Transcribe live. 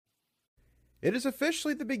It is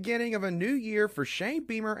officially the beginning of a new year for Shane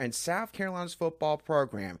Beamer and South Carolina's football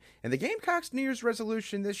program, and the Gamecocks' New Year's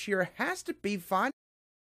resolution this year has to be find.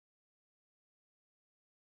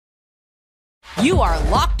 You are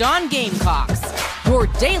Locked On Gamecocks, your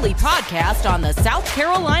daily podcast on the South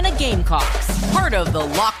Carolina Gamecocks, part of the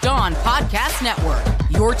Locked On Podcast Network,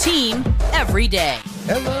 your team every day.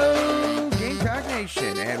 Hello, Gamecock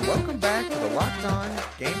Nation, and welcome back to the Locked On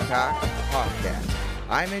Gamecocks podcast.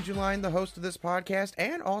 I'm Andrew Line, the host of this podcast,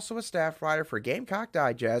 and also a staff writer for Gamecock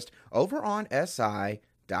Digest over on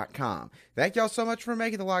SI.com. Thank y'all so much for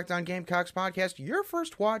making the Locked On Gamecocks podcast your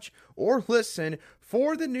first watch or listen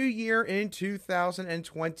for the new year in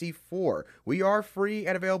 2024. We are free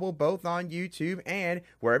and available both on YouTube and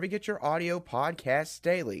wherever you get your audio podcasts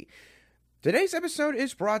daily. Today's episode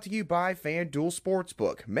is brought to you by FanDuel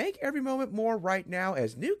Sportsbook. Make every moment more right now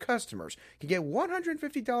as new customers can get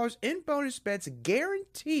 $150 in bonus bets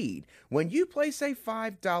guaranteed when you place a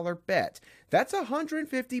 $5 bet. That's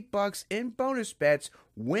 $150 in bonus bets,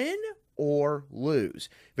 win or lose.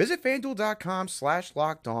 Visit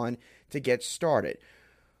FanDuel.com/lockedon to get started.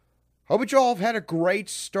 Hope that you all have had a great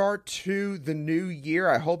start to the new year.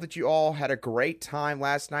 I hope that you all had a great time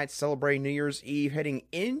last night celebrating New Year's Eve, heading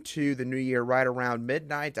into the new year right around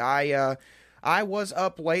midnight. I was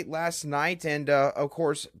up late last night, and of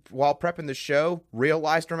course, while prepping the show,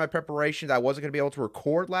 realized during my preparations I wasn't going to be able to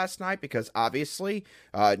record last night because obviously,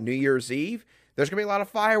 New Year's Eve, there's going to be a lot of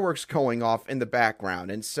fireworks going off in the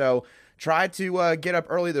background, and so tried to get up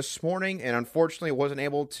early this morning, and unfortunately wasn't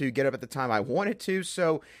able to get up at the time I wanted to,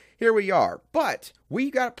 so here we are. But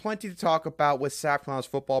we got plenty to talk about with South Carolina's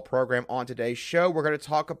football program on today's show. We're going to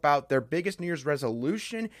talk about their biggest New Year's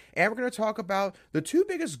resolution, and we're going to talk about the two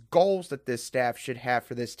biggest goals that this staff should have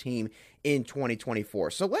for this team in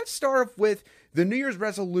 2024. So let's start off with the New Year's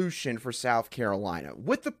resolution for South Carolina.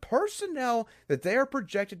 With the personnel that they are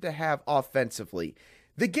projected to have offensively,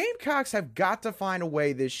 the Gamecocks have got to find a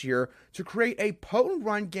way this year to create a potent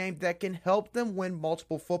run game that can help them win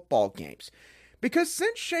multiple football games. Because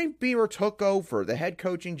since Shane Beamer took over the head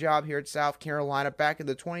coaching job here at South Carolina back in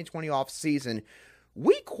the 2020 offseason,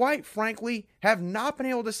 we quite frankly have not been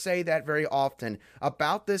able to say that very often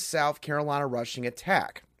about this South Carolina rushing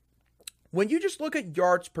attack. When you just look at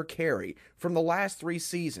yards per carry from the last three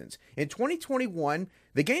seasons, in 2021,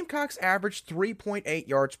 the Gamecocks averaged 3.8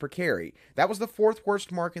 yards per carry. That was the fourth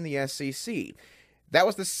worst mark in the SEC. That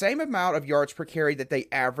was the same amount of yards per carry that they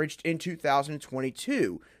averaged in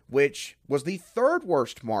 2022, which was the third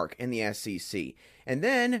worst mark in the SEC. And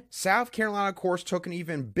then South Carolina, of course, took an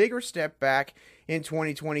even bigger step back in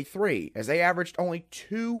 2023, as they averaged only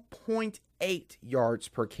 2.8 yards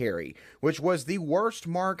per carry, which was the worst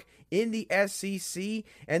mark in the SEC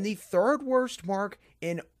and the third worst mark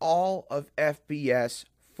in all of FBS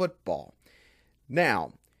football.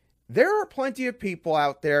 Now, there are plenty of people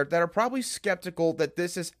out there that are probably skeptical that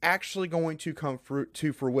this is actually going to come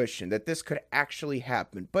to fruition, that this could actually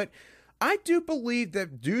happen. But I do believe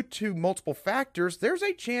that due to multiple factors, there's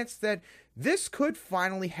a chance that this could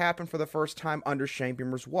finally happen for the first time under Shane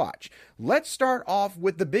Beamer's watch. Let's start off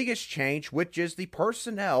with the biggest change, which is the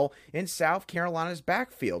personnel in South Carolina's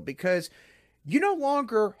backfield, because you no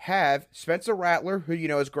longer have Spencer Rattler, who,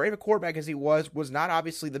 as great of a quarterback as he was not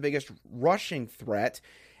obviously the biggest rushing threat,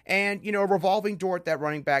 and, a revolving door at that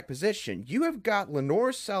running back position. You have got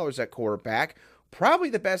LaNorris Sellers at quarterback, probably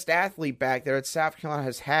the best athlete back there that South Carolina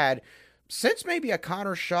has had since maybe a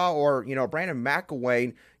Connor Shaw or, Brandon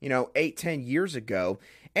McElwain, 8-10 years ago.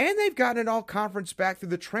 And they've gotten an all-conference back through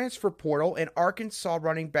the transfer portal in Arkansas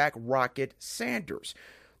running back Rocket Sanders.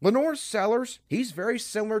 LaNorris Sellers, he's very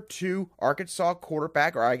similar to Arkansas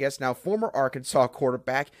quarterback, or I guess now former Arkansas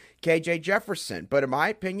quarterback, KJ Jefferson. But in my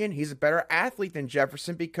opinion, he's a better athlete than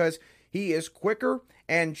Jefferson because he is quicker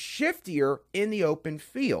and shiftier in the open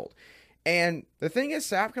field. And the thing is,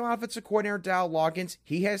 South Carolina offensive coordinator Dow Loggins,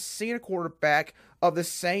 he has seen a quarterback of the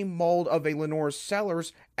same mold of a LaNorris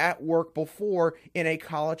Sellers at work before in a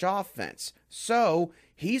college offense. So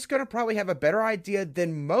he's going to probably have a better idea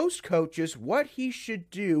than most coaches what he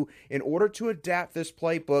should do in order to adapt this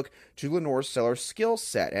playbook to LaNorris Sellers' skill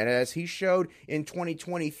set. And as he showed in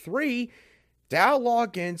 2023, Dow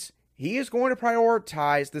Loggins, he is going to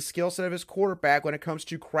prioritize the skill set of his quarterback when it comes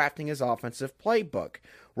to crafting his offensive playbook.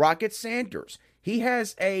 Rocket Sanders, he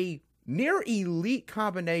has a near elite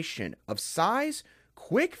combination of size,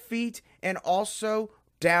 quick feet, and also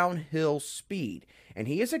downhill speed. And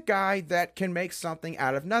he is a guy that can make something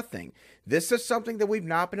out of nothing. This is something that we've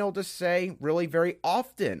not been able to say really very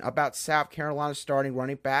often about South Carolina's starting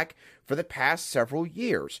running back for the past several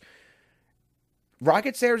years.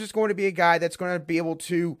 Rocket Sayers is going to be a guy that's going to be able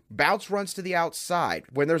to bounce runs to the outside.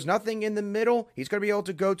 When there's nothing in the middle, he's going to be able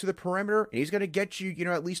to go to the perimeter, and he's going to get you,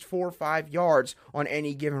 at least 4 or 5 yards on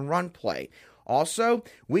any given run play. Also,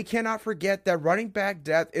 we cannot forget that running back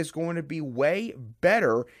depth is going to be way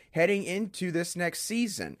better heading into this next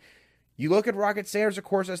season. You look at Rocket Sanders, of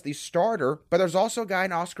course, as the starter, but there's also a guy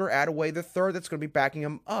in Oscar Attaway III that's going to be backing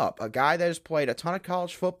him up. A guy that has played a ton of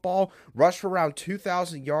college football, rushed for around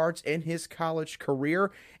 2,000 yards in his college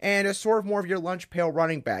career, and is sort of more of your lunch pail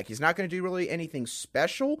running back. He's not going to do really anything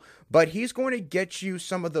special, but he's going to get you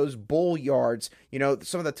some of those bull yards,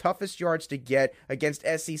 some of the toughest yards to get against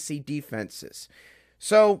SEC defenses.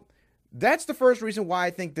 So that's the first reason why I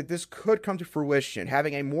think that this could come to fruition,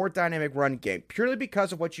 having a more dynamic run game, purely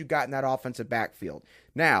because of what you got in that offensive backfield.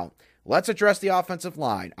 Now, let's address the offensive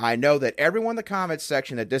line. I know that everyone in the comments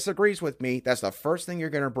section that disagrees with me, that's the first thing you're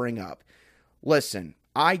going to bring up. Listen,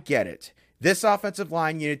 I get it. This offensive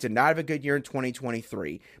line unit did not have a good year in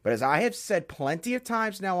 2023, but as I have said plenty of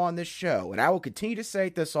times now on this show, and I will continue to say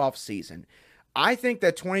it this offseason, I think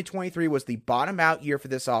that 2023 was the bottom out year for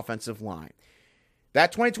this offensive line.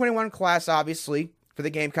 That 2021 class, obviously, for the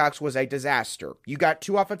Gamecocks was a disaster. You got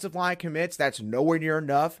 2 offensive line commits. That's nowhere near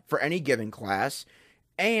enough for any given class.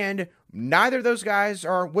 And neither of those guys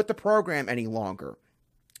are with the program any longer.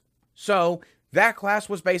 So that class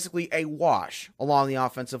was basically a wash along the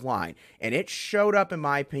offensive line. And it showed up, in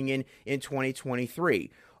my opinion, in 2023.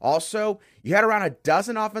 Also, you had around a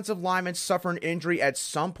dozen offensive linemen suffer an injury at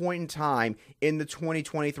some point in time in the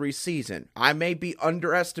 2023 season. I may be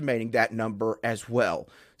underestimating that number as well.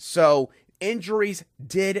 So, injuries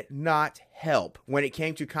did not help when it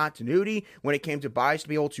came to continuity, when it came to guys to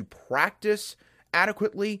be able to practice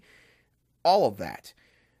adequately, all of that.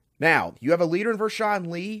 Now, you have a leader in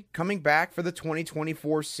Vershawn Lee coming back for the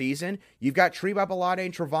 2024 season. You've got Tree Babalade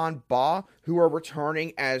and Travon Baugh, who are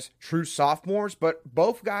returning as true sophomores, but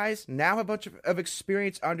both guys now have a bunch of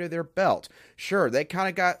experience under their belt. Sure, they kind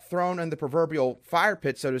of got thrown in the proverbial fire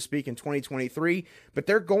pit, so to speak, in 2023, but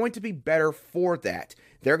they're going to be better for that.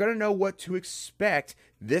 They're going to know what to expect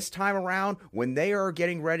this time around when they are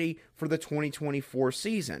getting ready for the 2024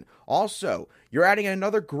 season. Also, you're adding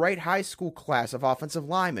another great high school class of offensive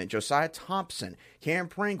linemen, Josiah Thompson, Cam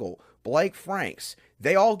Pringle, Blake Franks.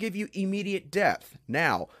 They all give you immediate depth.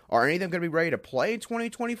 Now, are any of them going to be ready to play in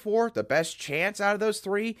 2024? The best chance out of those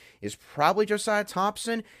 3 is probably Josiah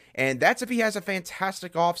Thompson, and that's if he has a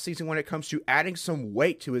fantastic offseason when it comes to adding some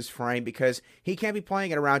weight to his frame, because he can't be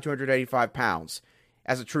playing at around 285 pounds.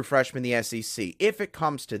 As a true freshman in the SEC, if it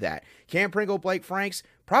comes to that. Cam Pringle, Blake Franks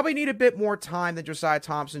probably need a bit more time than Josiah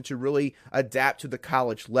Thompson to really adapt to the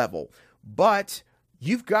college level. But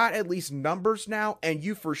you've got at least numbers now, and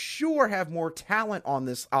you for sure have more talent on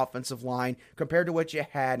this offensive line compared to what you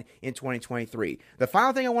had in 2023. The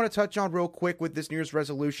final thing I want to touch on real quick with this New Year's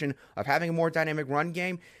resolution of having a more dynamic run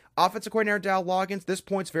game, offensive coordinator Dow Loggins, this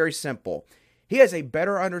point's very simple. He has a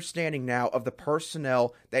better understanding now of the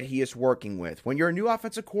personnel that he is working with. When you're a new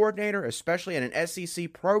offensive coordinator, especially in an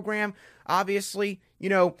SEC program, obviously,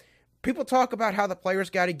 people talk about how the players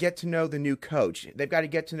got to get to know the new coach. They've got to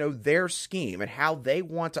get to know their scheme and how they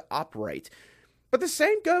want to operate. But the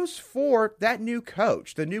same goes for that new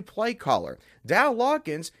coach, the new play caller. Dow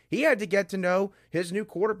Loggins, he had to get to know his new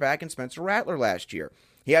quarterback in Spencer Rattler last year.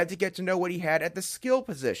 He had to get to know what he had at the skill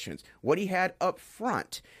positions, what he had up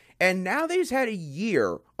front. And now that he's had a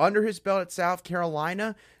year under his belt at South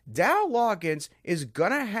Carolina, Dow Loggins is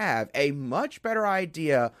going to have a much better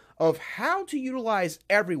idea of how to utilize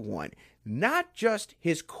everyone, not just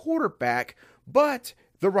his quarterback, but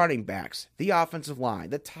the running backs, the offensive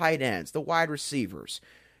line, the tight ends, the wide receivers.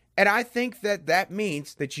 And I think that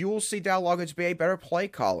means that you will see Dow Loggins be a better play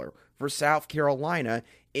caller for South Carolina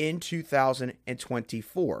in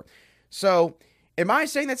 2024. So, am I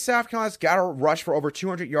saying that South Carolina's got to rush for over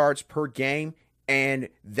 200 yards per game, and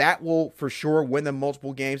that will for sure win them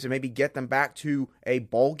multiple games and maybe get them back to a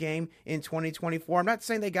bowl game in 2024? I'm not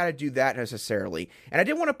saying they got to do that necessarily, and I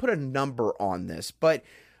didn't want to put a number on this, but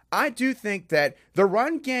I do think that the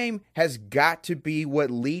run game has got to be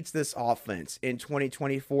what leads this offense in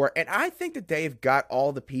 2024, and I think that they've got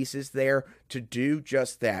all the pieces there to do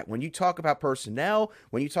just that. When you talk about personnel,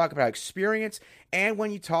 when you talk about experience, and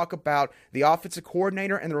when you talk about the offensive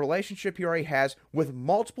coordinator and the relationship he already has with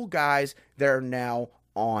multiple guys that are now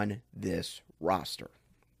on this roster.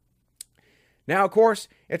 Now, of course,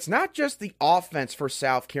 it's not just the offense for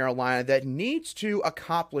South Carolina that needs to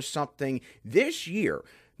accomplish something this year.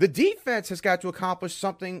 The defense has got to accomplish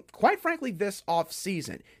something, quite frankly, this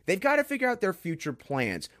offseason. They've got to figure out their future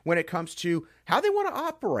plans when it comes to how they want to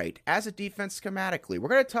operate as a defense schematically. We're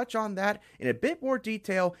going to touch on that in a bit more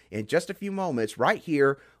detail in just a few moments right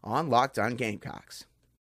here on Locked On Gamecocks.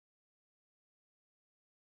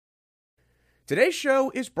 Today's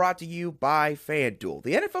show is brought to you by FanDuel.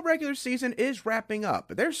 The NFL regular season is wrapping up,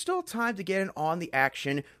 but there's still time to get in on the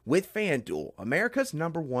action with FanDuel, America's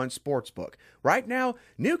 #1 sportsbook. Right now,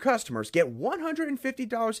 new customers get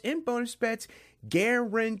 $150 in bonus bets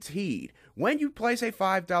guaranteed when you place a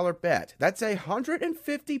 $5 bet. That's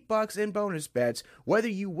 $150 in bonus bets, whether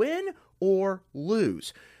you win or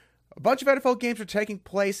lose. A bunch of NFL games are taking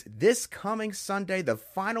place this coming Sunday, the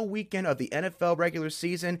final weekend of the NFL regular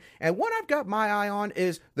season, and one I've got my eye on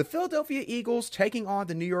is the Philadelphia Eagles taking on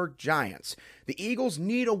the New York Giants. The Eagles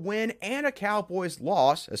need a win and a Cowboys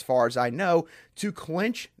loss, as far as I know, to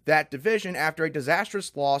clinch that division after a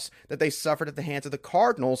disastrous loss that they suffered at the hands of the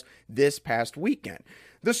Cardinals this past weekend.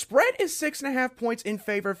 The spread is 6.5 points in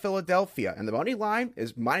favor of Philadelphia, and the money line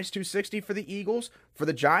is minus 260 for the Eagles. For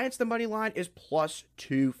the Giants, the money line is plus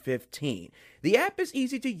 215. The app is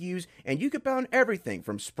easy to use, and you can bet on everything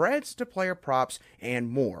from spreads to player props and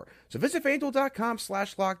more. So visit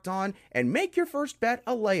FanDuel.com/lockedon and make your first bet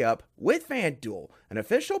a layup with FanDuel, an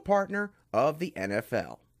official partner of the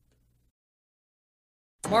NFL.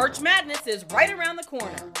 March Madness is right around the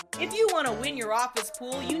corner. If you want to win your office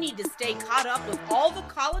pool, you need to stay caught up with all the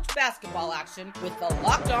college basketball action with the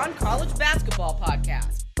Locked On College Basketball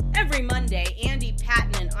Podcast. Every Monday, Andy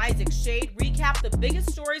Patton and Isaac Shade recap the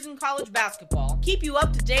biggest stories in college basketball, keep you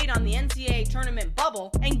up to date on the NCAA tournament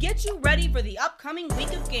bubble, and get you ready for the upcoming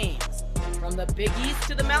week of games. From the Big East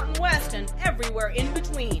to the Mountain West and everywhere in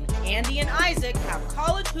between, Andy and Isaac have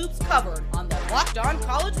college hoops covered on the Locked On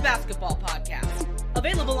College Basketball Podcast.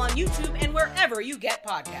 Available on YouTube and wherever you get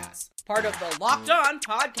podcasts. Part of the Locked On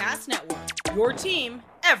Podcast Network. Your team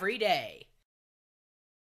every day.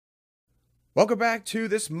 Welcome back to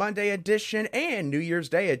this Monday edition and New Year's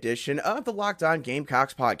Day edition of the Locked On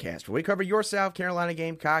Gamecocks podcast, where we cover your South Carolina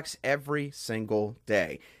Gamecocks every single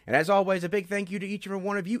day. And as always, a big thank you to each and every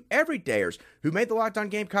one of you everydayers who made the Locked On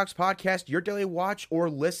Gamecocks podcast your daily watch or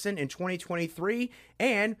listen in 2023.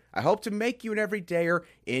 And I hope to make you an everydayer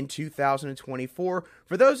in 2024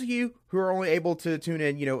 for those of you who are only able to tune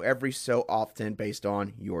in, every so often based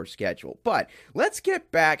on your schedule. But let's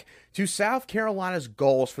get back to South Carolina's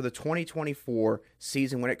goals for the 2024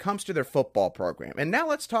 season when it comes to their football program. And now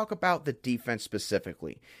let's talk about the defense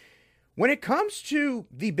specifically. When it comes to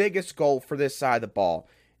the biggest goal for this side of the ball,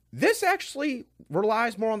 this actually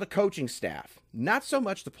relies more on the coaching staff, not so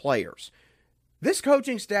much the players. This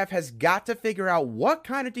coaching staff has got to figure out what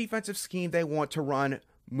kind of defensive scheme they want to run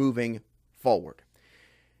moving forward.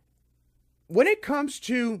 When it comes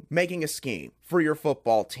to making a scheme for your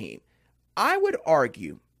football team, I would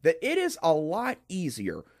argue that it is a lot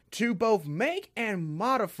easier to both make and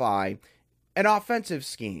modify an offensive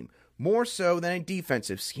scheme more so than a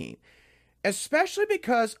defensive scheme. Especially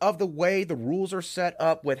because of the way the rules are set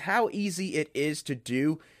up with how easy it is to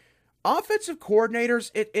do. Offensive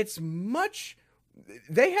coordinators,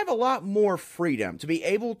 they have a lot more freedom to be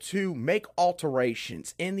able to make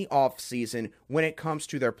alterations in the offseason when it comes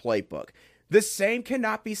to their playbook. The same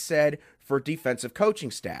cannot be said for defensive coaching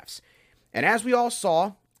staffs. And as we all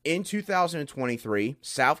saw, in 2023,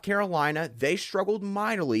 South Carolina, they struggled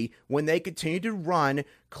mightily when they continued to run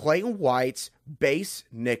Clayton White's base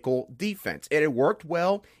nickel defense. It had worked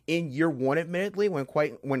well in year one, admittedly, when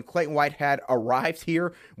Clayton White had arrived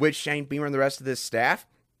here with Shane Beamer and the rest of this staff.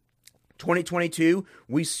 2022,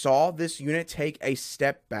 we saw this unit take a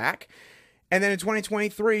step back. And then in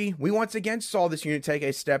 2023, we once again saw this unit take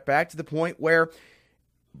a step back to the point where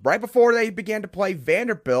right before they began to play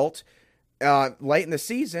Vanderbilt, late in the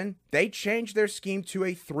season, they changed their scheme to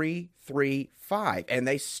a 3-3-5, and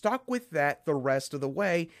they stuck with that the rest of the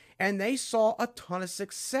way, and they saw a ton of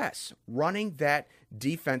success running that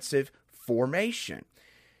defensive formation.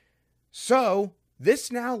 So,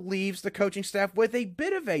 this now leaves the coaching staff with a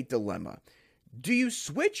bit of a dilemma. Do you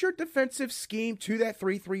switch your defensive scheme to that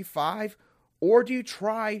 3-3-5, or do you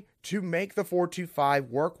try to make the 4-2-5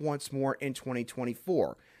 work once more in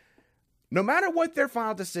 2024? No matter what their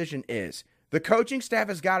final decision is, the coaching staff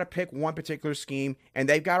has got to pick one particular scheme, and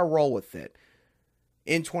they've got to roll with it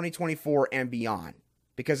in 2024 and beyond.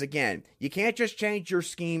 Because again, you can't just change your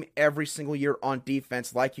scheme every single year on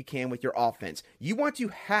defense like you can with your offense. You want to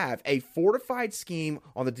have a fortified scheme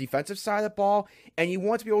on the defensive side of the ball, and you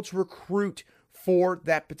want to be able to recruit for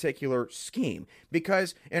that particular scheme,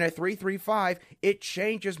 because in a 3-3-5, it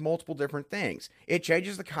changes multiple different things. It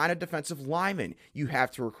changes the kind of defensive linemen you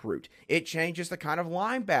have to recruit. It changes the kind of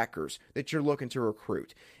linebackers that you're looking to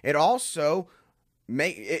recruit. It also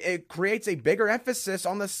it creates a bigger emphasis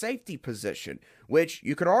on the safety position, which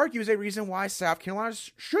you could argue is a reason why South Carolina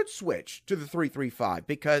should switch to the 3-3-5,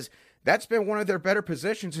 because that's been one of their better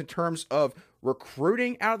positions in terms of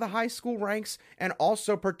recruiting out of the high school ranks and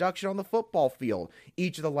also production on the football field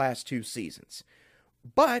each of the last 2 seasons.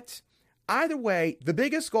 But either way, the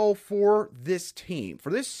biggest goal for this team,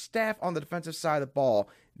 for this staff on the defensive side of the ball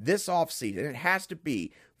this offseason, it has to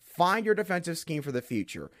be find your defensive scheme for the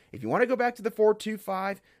future. If you want to go back to the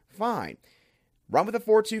 4-2-5, fine. Run with the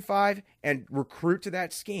 4-2-5 and recruit to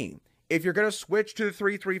that scheme. If you're going to switch to the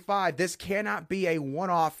 3-3-5, this cannot be a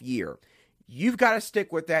one-off year. You've got to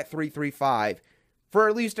stick with that 3-3-5 for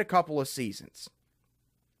at least a couple of seasons.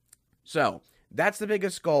 So, that's the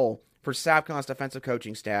biggest goal for South Carolina's defensive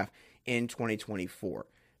coaching staff in 2024.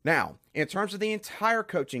 Now, in terms of the entire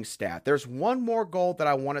coaching staff, there's one more goal that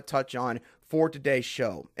I want to touch on for today's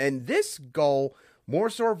show. And this goal more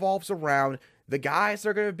so revolves around the guys that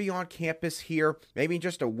are going to be on campus here maybe in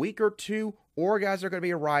just a week or two, or guys that are going to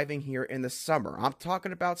be arriving here in the summer. I'm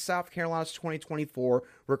talking about South Carolina's 2024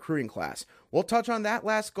 recruiting class. We'll touch on that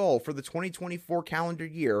last goal for the 2024 calendar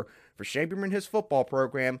year for Shane Beamer and his football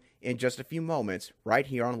program in just a few moments right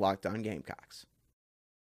here on Locked On Gamecocks.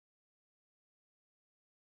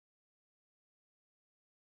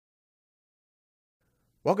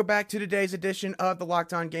 Welcome back to today's edition of the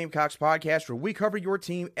Locked On Gamecocks podcast, where we cover your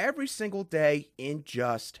team every single day in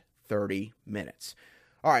just 30 minutes.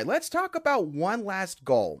 All right, let's talk about one last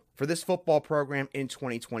goal for this football program in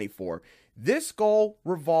 2024. This goal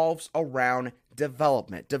revolves around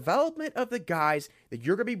development. Development of the guys that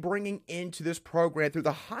you're going to be bringing into this program through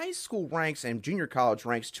the high school ranks and junior college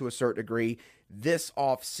ranks to a certain degree this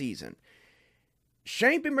offseason.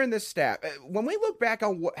 Shane Beamer and this staff, when we look back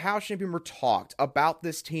on how Shane Beamer talked about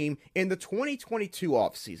this team in the 2022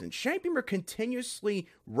 offseason, Shane Beamer continuously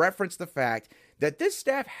referenced the fact that this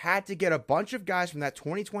staff had to get a bunch of guys from that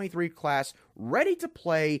 2023 class ready to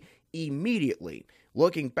play immediately.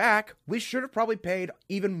 Looking back, we should have probably paid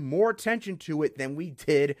even more attention to it than we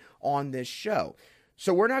did on this show.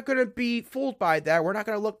 So we're not going to be fooled by that. We're not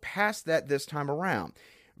going to look past that this time around.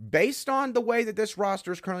 Based on the way that this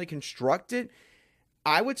roster is currently constructed,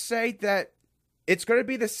 I would say that it's going to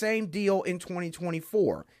be the same deal in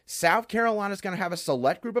 2024. South Carolina is going to have a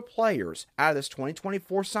select group of players out of this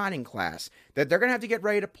 2024 signing class that they're going to have to get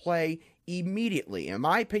ready to play immediately. In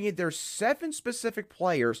my opinion, there's 7 specific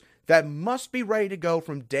players that must be ready to go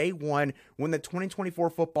from day one when the 2024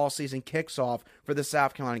 football season kicks off for the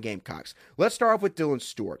South Carolina Gamecocks. Let's start off with Dylan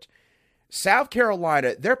Stewart. South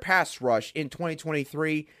Carolina, their pass rush in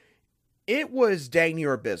 2023, it was dang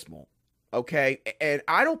near abysmal. Okay, and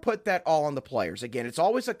I don't put that all on the players. Again, it's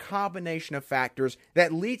always a combination of factors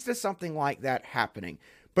that leads to something like that happening.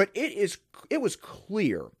 But it was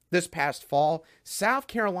clear this past fall, South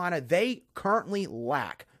Carolina, they currently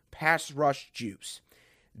lack pass rush juice.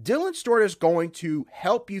 Dylan Stewart is going to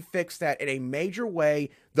help you fix that in a major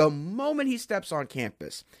way the moment he steps on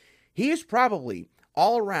campus. He is probably,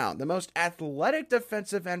 all around, the most athletic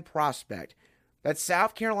defensive end prospect that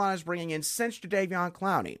South Carolina is bringing in since Jadeveon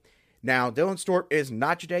Clowney. Now, Dylan Stewart is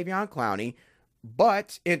not Jadeveon Clowney,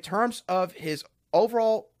 but in terms of his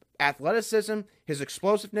overall athleticism, his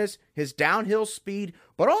explosiveness, his downhill speed,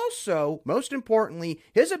 but also, most importantly,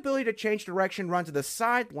 his ability to change direction, run to the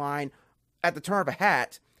sideline at the turn of a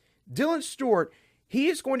hat, Dylan Stewart, he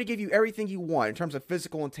is going to give you everything you want in terms of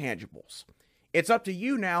physical intangibles. It's up to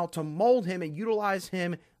you now to mold him and utilize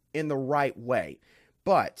him in the right way.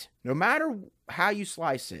 But no matter how you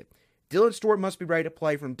slice it, Dylan Stewart must be ready to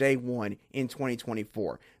play from day one in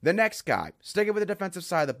 2024. The next guy, sticking with the defensive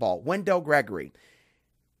side of the ball, Wendell Gregory.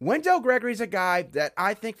 Wendell Gregory is a guy that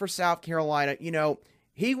I think for South Carolina,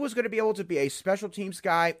 he was going to be able to be a special teams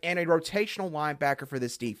guy and a rotational linebacker for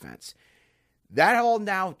this defense. That all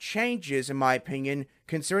now changes, in my opinion,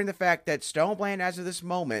 considering the fact that Stone Bland, as of this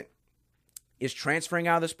moment, is transferring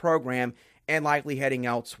out of this program and likely heading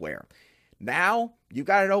elsewhere. Now, you've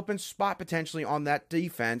got an open spot potentially on that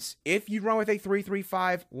defense if you run with a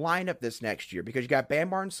 3-3-5 lineup this next year, because you got Bam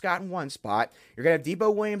Martin Scott in one spot. You're going to have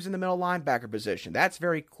Debo Williams in the middle linebacker position. That's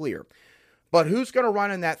very clear. But who's going to run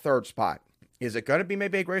in that third spot? Is it going to be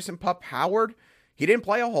maybe a Grayson Pup Howard? He didn't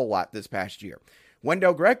play a whole lot this past year.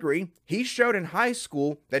 Wendell Gregory, he showed in high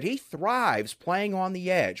school that he thrives playing on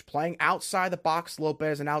the edge, playing outside the box a little bit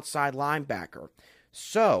as an outside linebacker.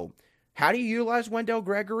 So, how do you utilize Wendell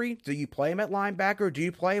Gregory? Do you play him at linebacker? Do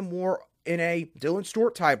you play him more in a Dylan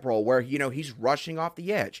Stewart type role where, he's rushing off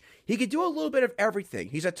the edge. He could do a little bit of everything.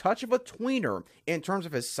 He's a touch of a tweener in terms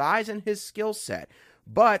of his size and his skill set.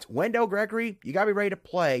 But Wendell Gregory, you got to be ready to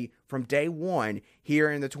play from day one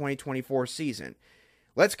here in the 2024 season.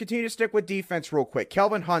 Let's continue to stick with defense real quick.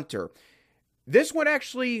 Kelvin Hunter. This one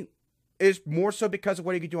actually is more so because of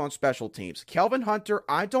what he could do on special teams. Kelvin Hunter,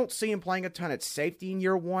 I don't see him playing a ton at safety in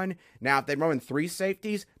year one. Now, if they run 3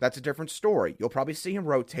 safeties, that's a different story. You'll probably see him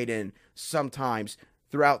rotate in sometimes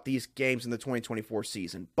throughout these games in the 2024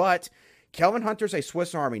 season. But Kelvin Hunter's a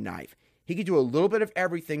Swiss Army knife. He could do a little bit of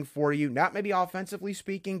everything for you, not maybe offensively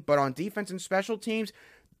speaking, but on defense and special teams.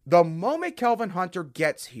 The moment Kelvin Hunter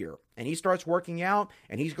gets here and he starts working out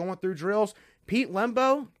and he's going through drills, Pete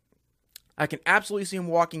Lembo, I can absolutely see him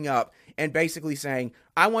walking up and basically saying,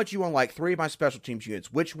 I want you on like 3 of my special teams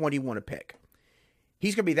units. Which one do you want to pick?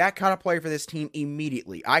 He's going to be that kind of player for this team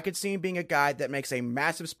immediately. I could see him being a guy that makes a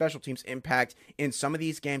massive special teams impact in some of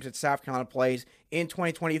these games that South Carolina plays in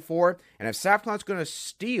 2024. And if South Carolina's going to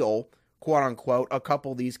steal, quote unquote, a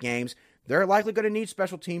couple of these games, they're likely going to need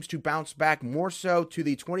special teams to bounce back more so to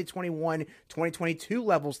the 2021-2022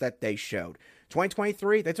 levels that they showed.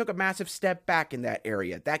 2023, they took a massive step back in that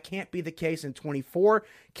area. That can't be the case in 24.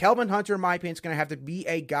 Kelvin Hunter, in my opinion, is going to have to be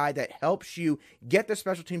a guy that helps you get the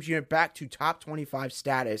special teams unit back to top 25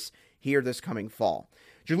 status here this coming fall.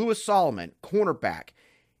 Jalewis Solomon, cornerback.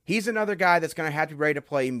 He's another guy that's going to have to be ready to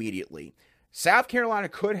play immediately. South Carolina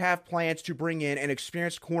could have plans to bring in an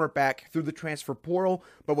experienced cornerback through the transfer portal,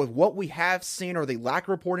 but with what we have seen or the lack of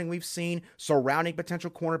reporting we've seen surrounding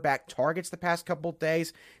potential cornerback targets the past couple of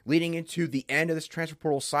days leading into the end of this transfer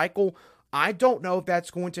portal cycle, I don't know if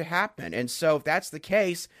that's going to happen. And so if that's the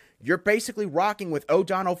case, you're basically rocking with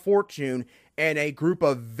O'Donnell Fortune and a group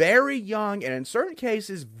of very young and in certain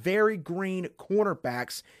cases very green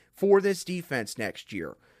cornerbacks for this defense next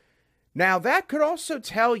year. Now, that could also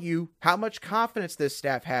tell you how much confidence this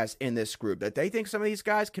staff has in this group, that they think some of these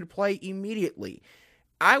guys can play immediately.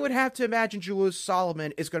 I would have to imagine Jalewis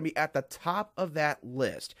Solomon is going to be at the top of that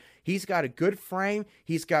list. He's got a good frame.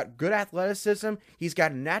 He's got good athleticism. He's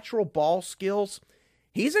got natural ball skills.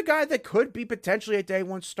 He's a guy that could be potentially a day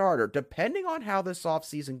one starter, depending on how this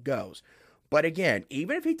offseason goes. But again,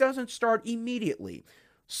 even if he doesn't start immediately,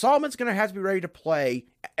 Solomon's going to have to be ready to play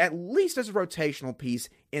at least as a rotational piece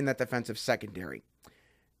in that defensive secondary.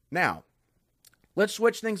 Now, let's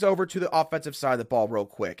switch things over to the offensive side of the ball real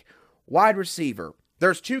quick. Wide receiver.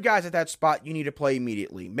 There's 2 guys at that spot you need to play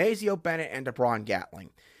immediately, Mazeo Bennett and DeBron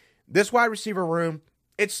Gatling. This wide receiver room,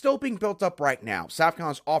 it's still being built up right now. South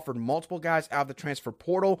Carolina's offered multiple guys out of the transfer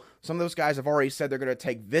portal. Some of those guys have already said they're going to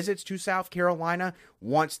take visits to South Carolina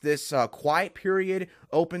once this quiet period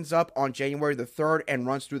opens up on January the 3rd and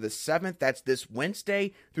runs through the 7th. That's this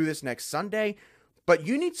Wednesday through this next Sunday. But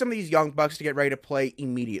you need some of these young bucks to get ready to play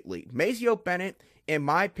immediately. Mazeo Bennett, in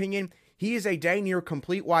my opinion, he is a dang near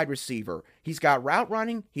complete wide receiver. He's got route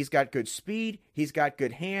running. He's got good speed. He's got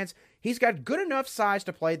good hands. He's got good enough size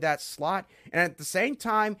to play that slot. And at the same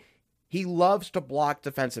time, he loves to block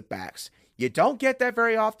defensive backs. You don't get that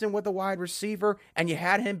very often with a wide receiver, and you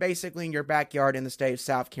had him basically in your backyard in the state of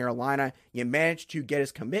South Carolina. You managed to get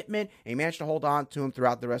his commitment, and you managed to hold on to him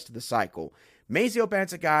throughout the rest of the cycle. Mazeo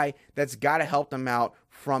Bennett's a guy that's got to help them out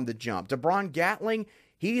from the jump. DeBron Gatling,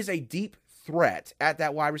 he's a deep threat at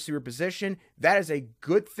that wide receiver position. That is a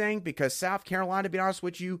good thing because South Carolina, to be honest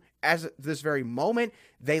with you, as of this very moment,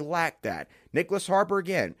 they lack that. Nicholas Harper,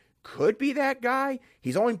 again, could be that guy.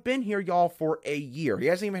 He's only been here, y'all, for a year. He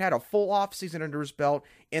hasn't even had a full offseason under his belt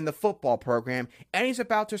in the football program, and he's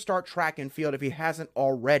about to start track and field if he hasn't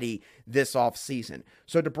already this offseason.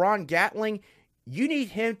 So DeBron Gatling, you need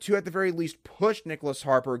him to, at the very least, push Nicholas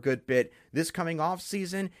Harper a good bit this coming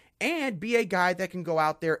offseason and be a guy that can go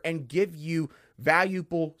out there and give you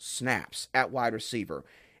valuable snaps at wide receiver.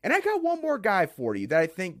 And I got one more guy for you that I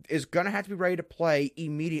think is going to have to be ready to play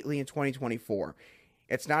immediately in 2024.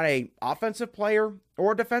 It's not an offensive player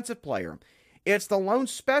or a defensive player. It's the lone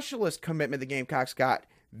specialist commitment the Gamecocks got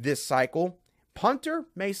this cycle, punter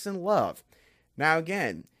Mason Love. Now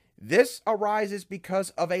again, this arises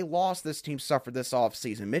because of a loss this team suffered this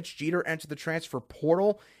offseason. Mitch Jeter entered the transfer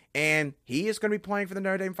portal, and he is going to be playing for the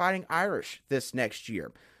Notre Dame Fighting Irish this next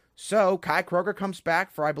year. So Kai Kroger comes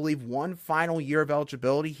back for, I believe, one final year of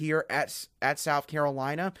eligibility here at South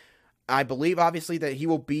Carolina. I believe, obviously, that he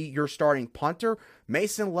will be your starting punter.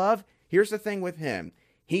 Mason Love, here's the thing with him.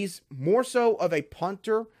 He's more so of a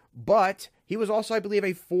punter, but he was also, I believe,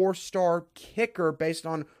 a 4-star kicker based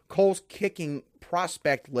on Cole's kicking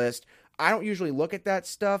prospect list. I don't usually look at that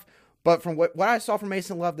stuff, but from what I saw from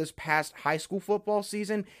Mason Love this past high school football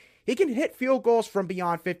season, he can hit field goals from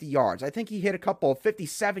beyond 50 yards. I think he hit a couple of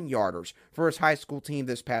 57-yarders for his high school team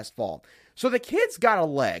this past fall. So the kid's got a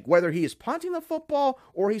leg, whether he is punting the football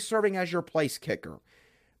or he's serving as your place kicker.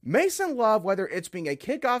 Mason Love, whether it's being a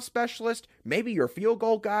kickoff specialist, maybe your field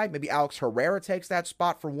goal guy, maybe Alex Herrera takes that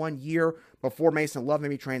spot for 1 year before Mason Love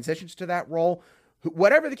maybe transitions to that role.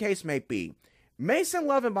 Whatever the case may be, Mason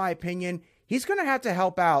Love, in my opinion, he's going to have to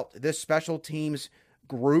help out this special teams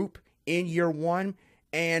group in year one.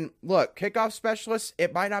 And look, kickoff specialists,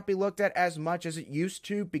 it might not be looked at as much as it used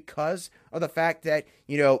to because of the fact that,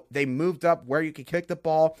 they moved up where you can kick the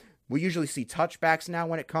ball. We usually see touchbacks now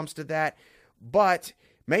when it comes to that. But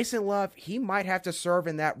Mason Love, he might have to serve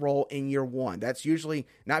in that role in year one. That's usually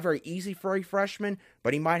not very easy for a freshman,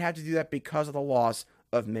 but he might have to do that because of the loss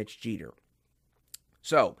of Mitch Jeter.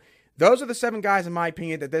 So, those are the 7 guys, in my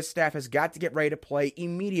opinion, that this staff has got to get ready to play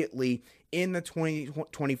immediately in the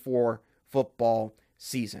 2024 football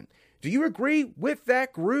season. Do you agree with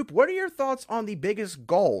that group? What are your thoughts on the biggest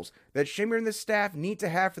goals that Shimmer and the staff need to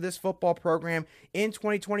have for this football program in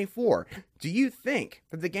 2024? Do you think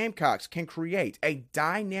that the Gamecocks can create a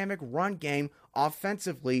dynamic run game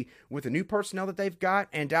offensively with the new personnel that they've got,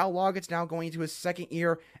 and Dowell Loggett's now going into his second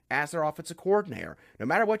year as their offensive coordinator? No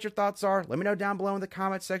matter what your thoughts are, let me know down below in the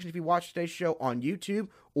comments section if you watch today's show on YouTube,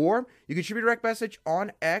 or you can shoot me a direct message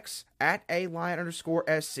on X at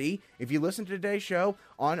 @ALion_SC if you listen to today's show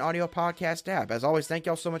on audio podcast app. As always, thank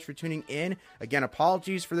y'all so much for tuning in. Again,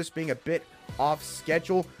 apologies for this being a bit off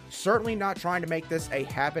schedule. Certainly not trying to make this a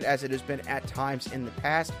habit as it has been at times in the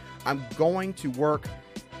past. I'm going to work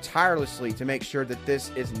tirelessly to make sure that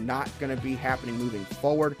this is not going to be happening moving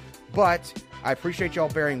forward, but I appreciate y'all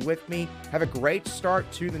bearing with me. Have a great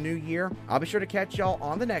start to the new year. I'll be sure to catch y'all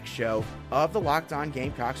on the next show of the Locked On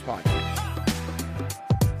Gamecocks podcast.